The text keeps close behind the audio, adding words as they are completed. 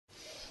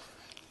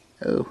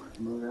Oh.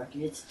 More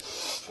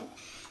rockets.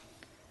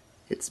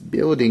 It's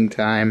building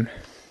time.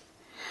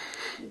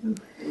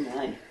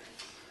 Nice.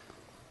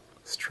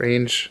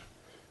 Strange,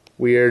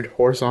 weird,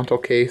 horizontal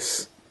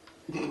case.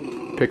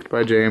 Picked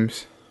by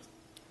James.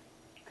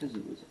 Because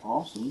it was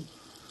awesome.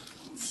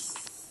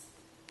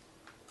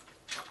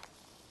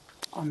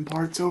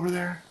 Parts over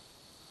there.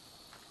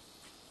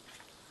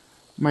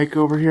 Mike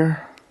over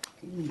here.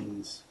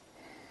 Jeez.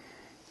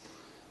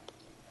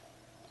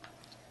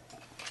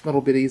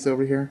 Little bitties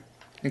over here,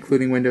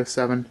 including Windows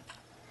 7.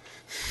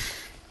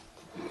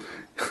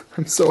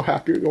 I'm so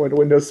happy you're going to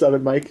Windows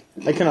 7, Mike.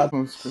 I cannot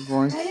move. Good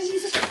morning.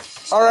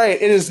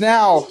 Alright, it is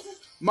now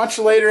much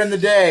later in the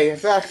day. In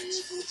fact,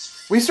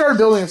 we started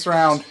building this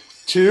around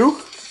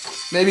 2,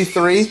 maybe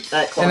 3.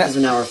 That clock is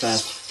an hour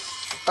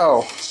fast.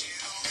 Oh.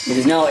 It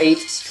is now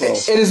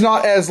 8:12. It is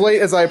not as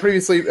late as I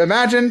previously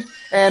imagined,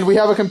 and we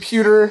have a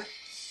computer,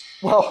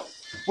 well,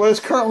 what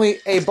is currently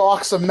a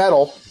box of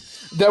metal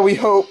that we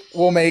hope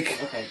will make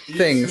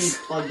things.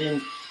 Plugged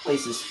in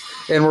places.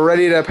 And we're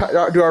ready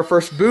to do our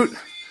first boot.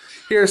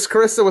 Here's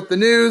Carissa with the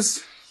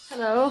news.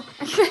 Hello.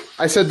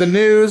 I said the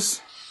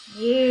news.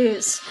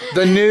 News.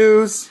 The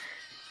news.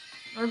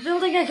 We're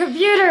building a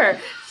computer.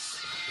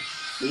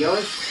 We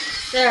are?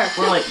 There.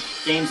 We're like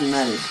James and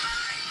Maddie.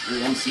 Or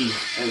MC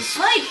as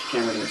Mike!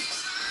 camera does.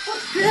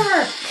 What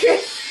camera?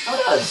 How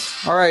does?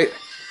 Alright.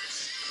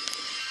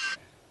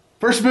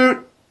 First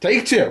boot,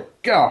 take 2.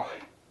 Go.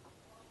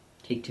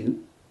 Take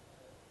 2.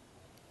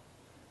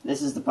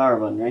 This is the power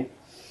button, right?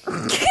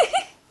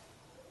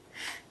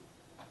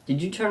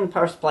 Did you turn the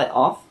power supply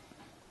off?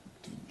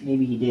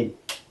 Maybe he did.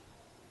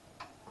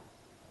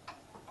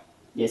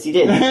 Yes, he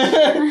did.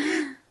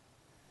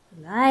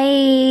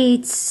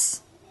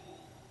 Lights.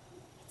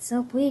 It's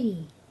so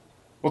pretty.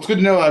 Well, it's good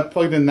to know I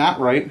plugged in that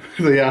right.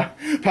 The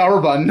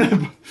power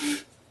button.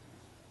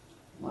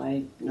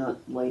 Why not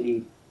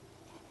lady?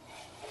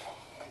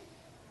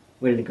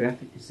 Wait, is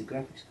the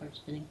graphics card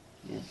spinning?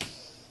 Yeah.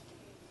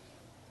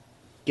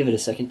 Give it a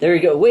second. There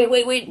you go.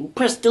 Wait.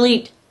 Press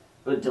delete.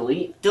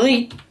 Delete.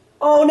 Delete.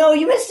 Oh no,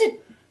 you missed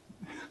it.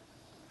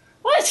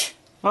 What?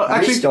 Well,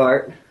 actually,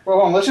 Restart. well,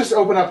 hold on. Let's just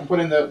open up and put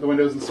in the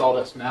Windows install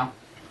disk now.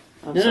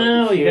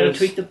 No. You gotta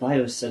tweak the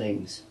BIOS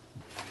settings.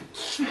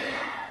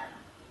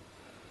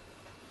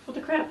 What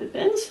the crap? It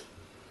bends?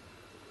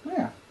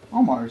 Yeah,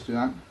 all monitors do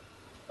that.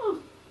 Oh.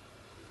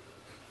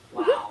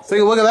 Wow. Let's take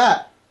a look at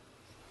that.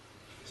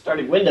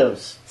 Started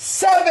Windows.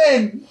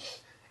 7!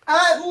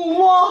 At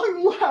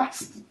long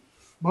last!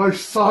 My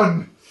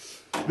son,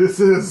 this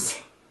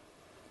is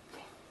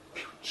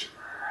future.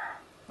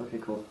 Okay,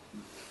 cool.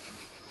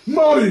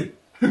 Marty!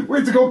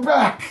 Wait to go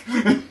back!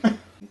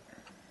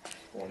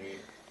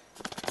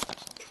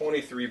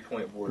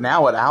 23.4.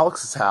 Now at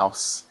Alex's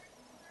house,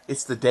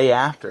 it's the day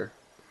after.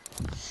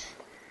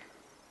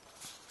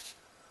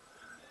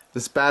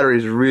 This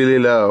battery's really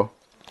low.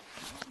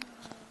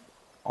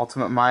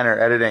 Ultimate Miner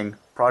editing.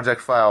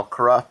 Project file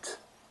corrupt.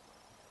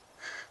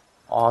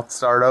 I'll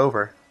start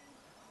over.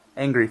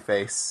 Angry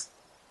face.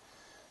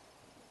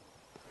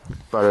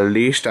 But at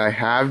least I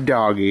have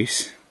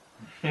doggies.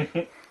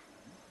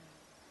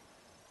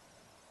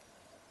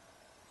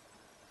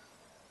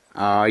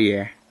 Oh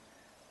yeah.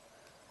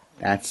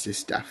 That's the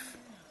stuff.